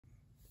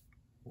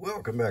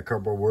Welcome back,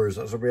 Cardboard Warriors.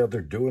 That's what we're out there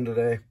doing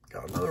today.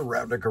 Got another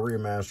Ravnica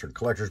Remastered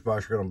collector's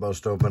box we're going to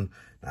bust open.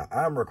 Now,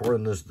 I'm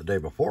recording this the day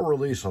before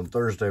release on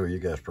Thursday, but you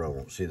guys probably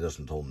won't see this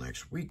until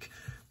next week.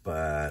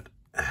 But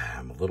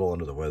I'm a little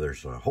under the weather,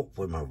 so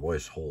hopefully my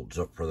voice holds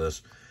up for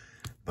this.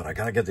 But I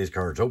got to get these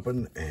cards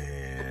open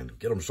and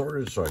get them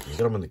sorted so I can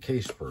get them in the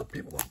case for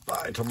people to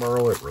buy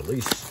tomorrow at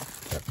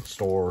release at the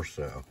store.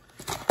 So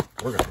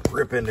we're going to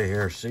rip into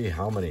here, see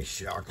how many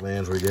shock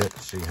lands we get,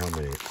 see how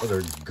many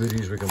other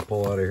goodies we can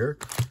pull out of here,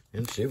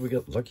 and see if we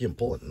get lucky and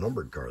pull a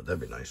numbered card.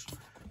 That'd be nice.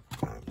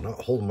 I'm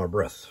not holding my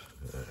breath.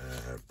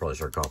 I'd probably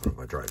start coughing if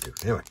I tried to.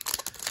 Anyway,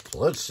 so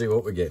let's see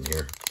what we get in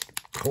here.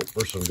 Hope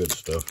for some good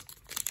stuff.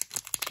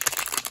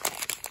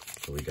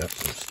 So we got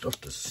some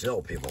stuff to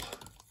sell people.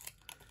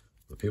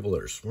 The people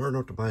that are smart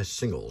enough to buy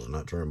singles and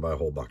not try and buy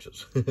whole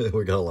boxes.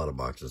 We got a lot of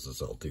boxes to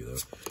sell too, though.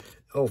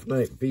 Elf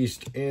Knight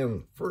Beast,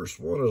 and first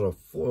one is a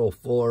foil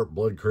full art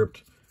Blood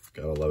Crypt.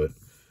 Gotta love it.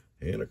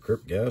 And a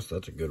Crypt Gas,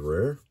 that's a good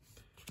rare.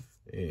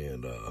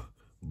 And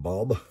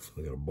Bob,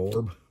 we got a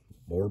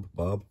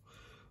Bob,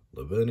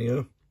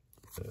 Lavinia.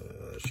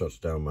 Shuts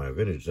down my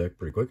vintage deck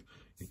pretty quick.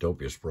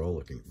 Utopia Sprawl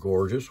looking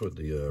gorgeous with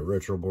the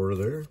retro border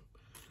there.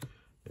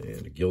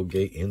 And a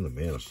Guildgate in the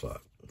mana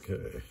slot.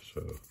 Okay,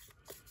 so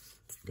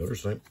Gutter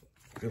Snipe,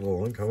 good little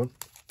one coming.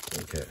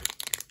 Okay,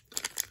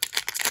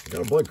 we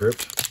got a Blood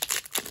Crypt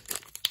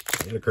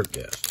and a Crypt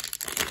Gas.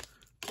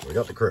 We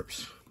got the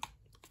Crypts.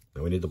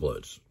 Now we need the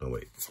Bloods. Oh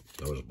wait,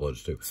 that was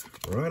Bloods too.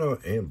 Rhino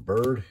and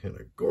Bird and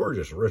a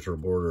gorgeous retro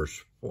border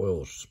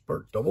foil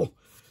Spark Double.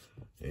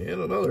 And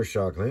another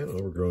Shockland,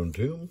 Overgrown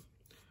Tomb.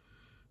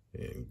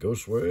 And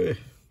Ghostway.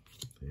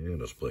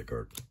 And a split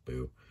card.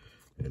 Boo.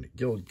 And a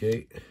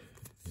Guildgate.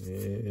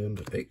 And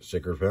a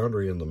Sacred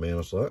Foundry in the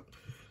mana slot.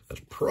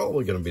 That's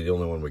probably going to be the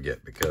only one we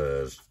get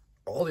because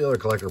all the other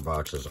collector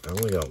boxes, I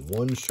only got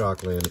one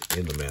Shockland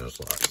in the mana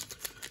slot.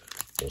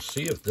 We'll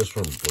see if this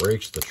one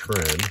breaks the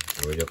trend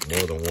and we get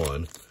more than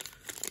one.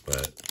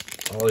 But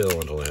all the other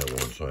ones only have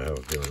one, so I have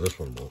a feeling this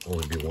one will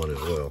only be one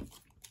as well.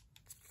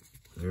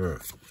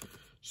 Alright.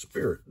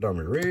 Spirit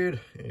Diamond Raid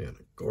and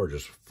a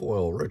gorgeous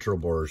foil retro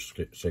border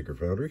Sacred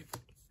Foundry.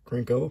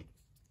 Krinko.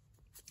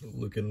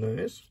 Looking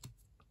nice.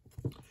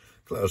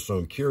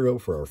 Cloudstone Curio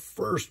for our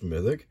first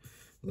mythic.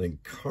 And then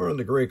Karn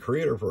the Grey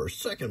Creator for our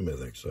second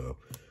mythic. So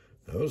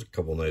that was a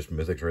couple nice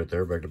mythics right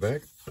there back to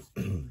back.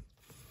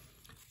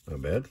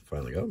 Not bad.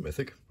 Finally got a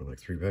mythic. We're like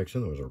 3 packs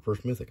in. That was our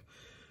first mythic.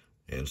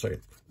 And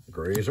second.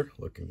 Grazer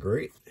looking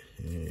great.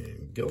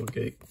 And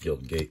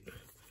Guildgate.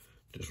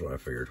 Just what I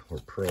figured. We're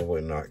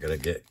probably not going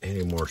to get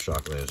any more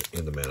Shocklands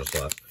in the mana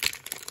slot.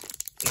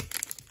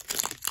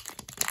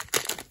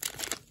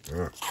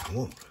 Alright, come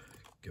on.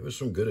 Give us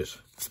some goodies.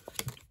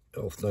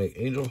 Elf Knight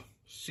Angel.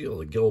 Seal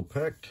the Guild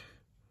Pact.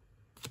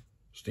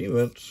 Steam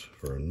Vents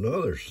for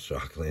another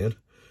Shockland.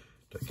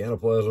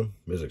 Titanosplasm.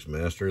 Mizzix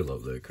Mastery.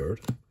 Love that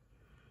card.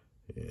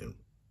 And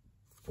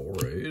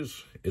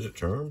Forays. Is it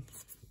Charm?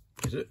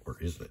 Is it or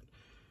isn't it?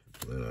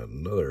 And then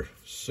another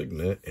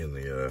Signet in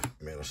the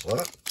mana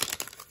slot.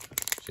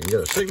 So you can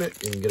get a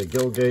Signet, you can get a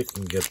Guildgate,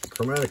 you can get the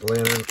Chromatic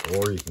Lantern,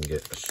 or you can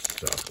get a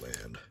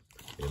Shockland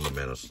in the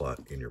mana slot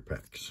in your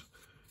packs.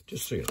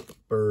 Just so you know.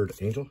 Bird,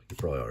 Angel, you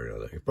probably already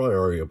know that. You probably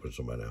already opened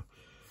some by now.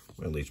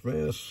 Unleashed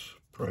Mass,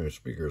 Prime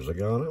Speaker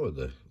Zagana with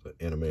the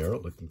anime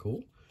art looking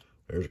cool.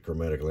 There's a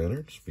Chromatic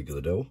Lantern, Speak of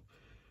the Devil.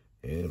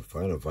 And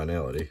Final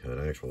Finality,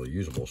 an actual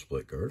usable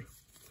split card.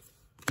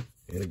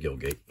 And a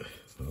Guildgate,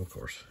 of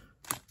course.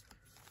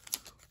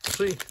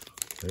 We'll see.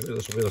 Maybe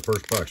this will be the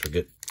first box. We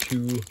get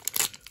 2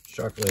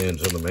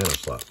 Shocklands in the mana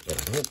slot,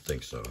 but I don't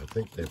think so. I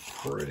think they've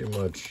pretty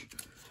much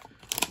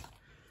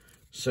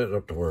set it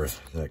up to where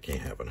that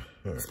can't happen.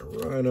 All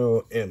right,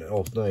 Rhino and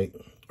Elf Knight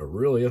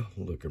Aurelia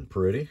looking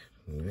pretty.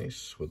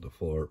 Nice with the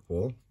full art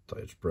foil.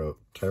 Tidesprout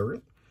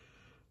Tyrant.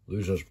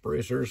 Illusionist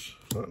Bracers.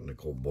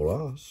 Nicole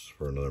Bolas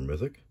for another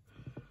mythic.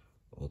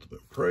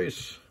 Ultimate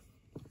Price.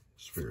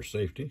 Sphere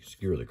Safety.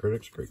 Skewer the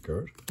Critics. Great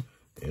card.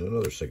 And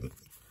another Signet.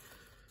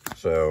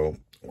 So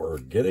we're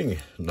getting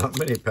not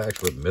many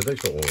packs with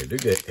mythics, but when we do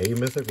get a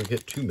mythic, we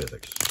get 2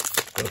 mythics.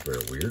 That's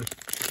very weird.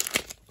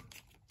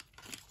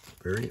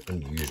 Very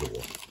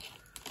unusual.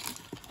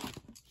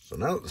 So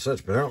now that the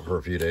set's been out for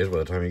a few days, by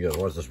the time you guys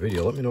watch this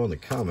video, let me know in the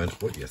comments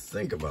what you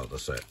think about the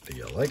set. Do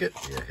you like it?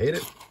 Do you hate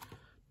it?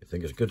 Do you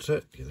think it's a good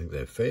set? Do you think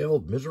they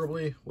failed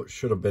miserably? What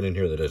should have been in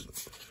here that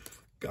isn't?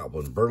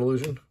 Goblin Bird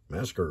Illusion.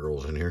 Massacre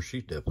Girl's in here.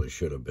 She definitely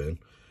should have been.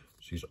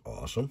 She's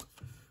awesome.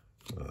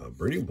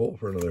 Breeding Pool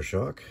for another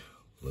shock.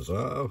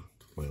 Lazav.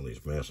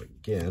 Unleashed Mass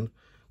again.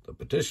 The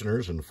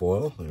Petitioners in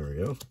foil. There we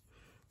go.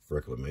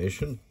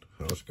 Reclamation.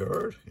 House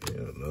Guard.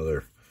 And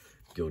another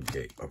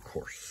Guildgate, of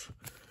course.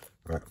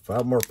 All right,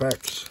 5 more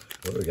packs.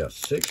 What do we got?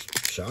 6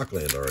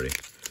 Shockland already.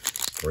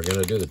 We're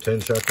going to do the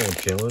 10 Shockland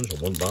challenge in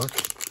 1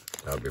 box.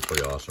 That would be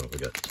pretty awesome if we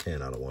got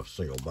 10 out of 1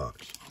 single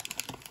box.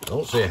 I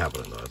don't see it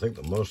happening, though. I think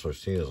the most I've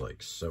seen is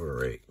like 7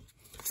 or 8.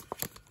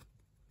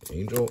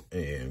 Angel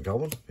and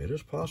Goblin. It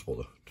is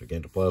possible to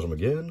Gigantoplasm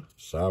again.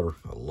 Cyber.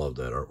 I love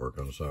that artwork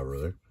on the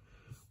Cyber there.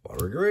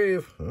 Watery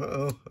Grave.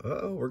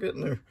 Uh-oh, we're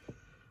getting there.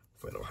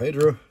 Phyto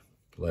Hydra.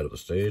 Light of the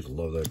Stage,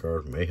 love that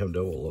card. Mayhem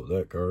Devil, love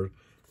that card.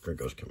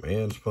 Grinko's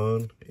Command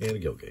Spawn, and a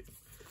Guildgate.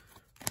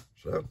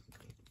 So,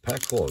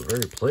 pack full of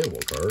very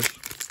playable cards,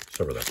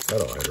 except for that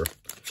Phyto Hydra.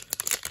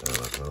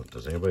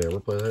 Does anybody ever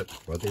play that?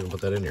 Why'd they even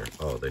put that in here?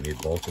 Oh, they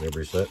need bulk in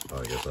every set? Oh,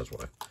 I guess that's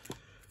why.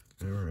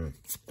 Alright,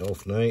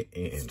 Elf Knight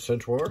and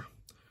Centaur.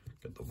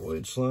 Got the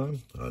Void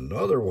Slime.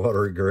 Another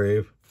Watery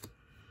Grave.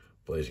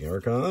 Blazing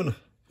Archon.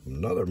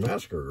 Another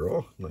Massacre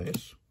Girl.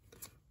 Nice.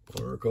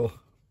 Oracle.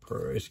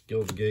 Price,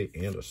 Guildgate,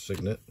 and a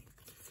Signet.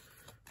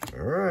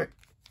 Alright.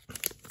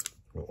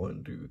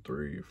 1, 2,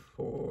 3,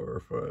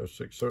 4, 5,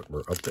 6, 7. We're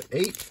up to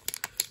 8.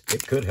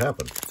 It could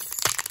happen.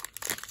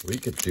 We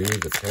could do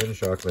the 10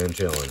 Shockland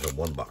Challenge in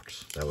one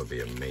box. That would be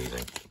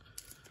amazing.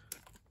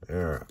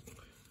 Alright.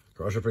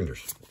 Cross your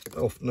fingers.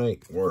 Elf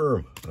Knight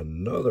Worm.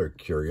 Another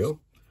Curio.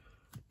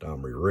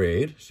 Domri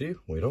Raid. See,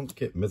 we don't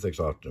get Mythics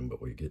often,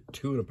 but we get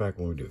 2 in a pack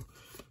when we do.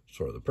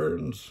 Sword of the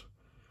Perns.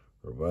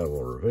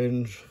 Revival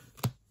Revenge.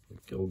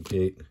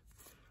 Guildgate,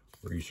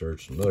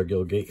 Research, another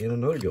Guildgate, and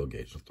another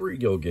Guildgate. So 3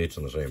 Guildgates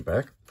in the same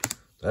pack.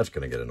 That's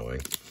going to get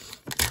annoying.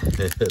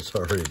 It's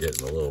already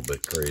getting a little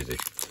bit crazy.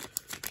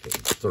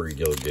 Getting 3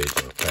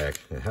 Guildgates in a pack.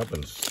 It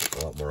happens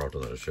a lot more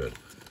often than it should.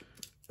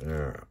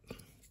 Alright.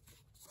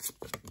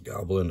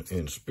 Goblin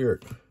and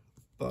Spirit.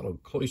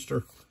 Bottled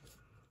Cloister.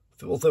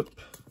 Filthip.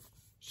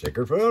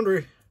 Sacred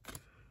Foundry.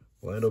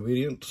 Blind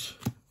Obedience.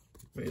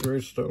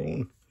 Maze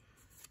Stone.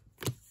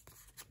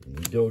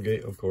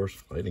 Guildgate, of course.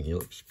 Fighting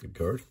Helix, good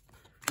card.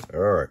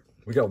 Alright,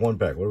 we got 1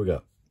 pack. What do we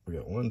got? We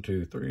got 1,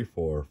 2, 3,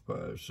 4,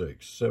 5,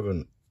 6,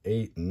 7,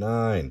 8,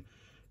 9.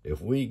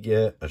 If we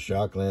get a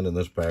Shockland in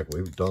this pack,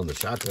 we've done the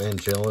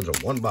Shockland Challenge in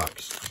 1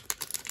 box.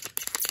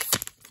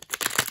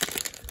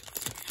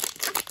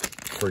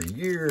 For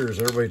years,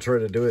 everybody tried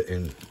to do it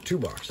in 2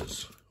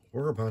 boxes.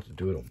 We're about to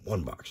do it in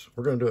 1 box.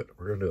 We're going to do it.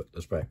 We're going to do it.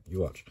 This pack.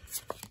 You watch.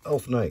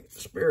 Elf Knight,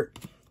 Spirit,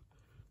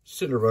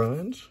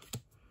 Cindervines.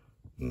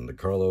 And the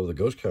Carlo of the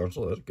Ghost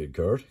Council, that's a good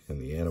card.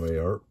 And the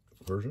anime art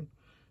version.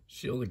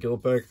 Seal the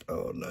Guild Pact,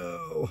 oh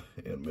no.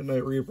 And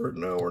Midnight Reaper,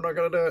 no, we're not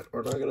going to do it.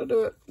 We're not going to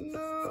do it.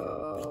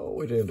 No,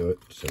 we didn't do it.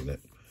 Signet.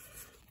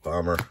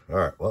 Bomber. All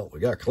right, well, we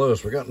got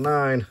close. We got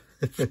 9.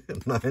 9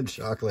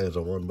 Shocklands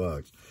in 1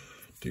 box.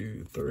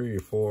 2, 3,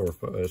 4,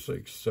 5,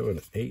 6,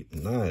 7, 8,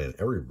 9. And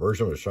every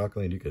version of a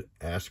Shockland you could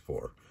ask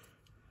for.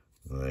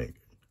 I think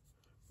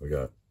we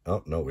got...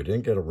 Oh, no, we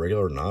didn't get a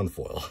regular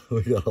non-foil.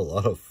 We got a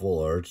lot of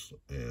full arts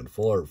and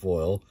full art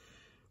foil.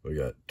 We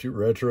got 2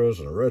 retros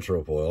and a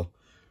retro foil.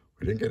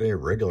 We didn't get any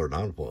regular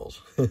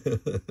non-foils. We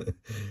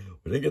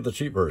didn't get the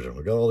cheap version.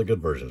 We got all the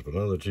good versions, but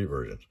none of the cheap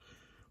versions.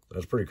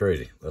 That's pretty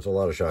crazy. That's a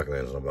lot of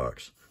Shocklands in a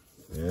box.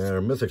 Yeah, our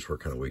Mythics were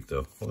kind of weak,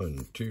 though.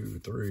 1, 2,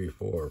 3,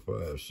 4,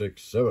 5,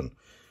 6, 7.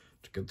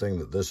 It's a good thing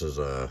that this is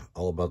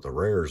all about the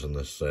rares in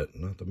this set,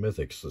 not the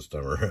Mythics this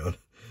time around.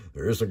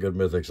 There is some good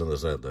Mythics in the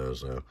set, though,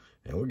 so...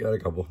 And we got a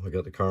couple. We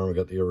got the Karn, we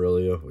got the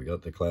Aurelia, we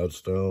got the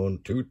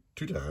Cloudstone two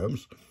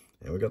times,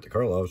 and we got the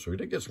Karlov, so we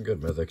did get some good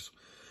Mythics.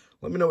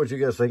 Let me know what you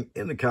guys think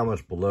in the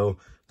comments below.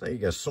 Thank you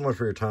guys so much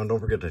for your time. Don't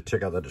forget to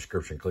check out that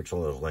description. Click some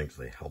of those links.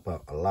 They help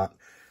out a lot.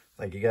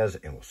 Thank you guys,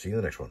 and we'll see you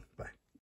in the next one. Bye.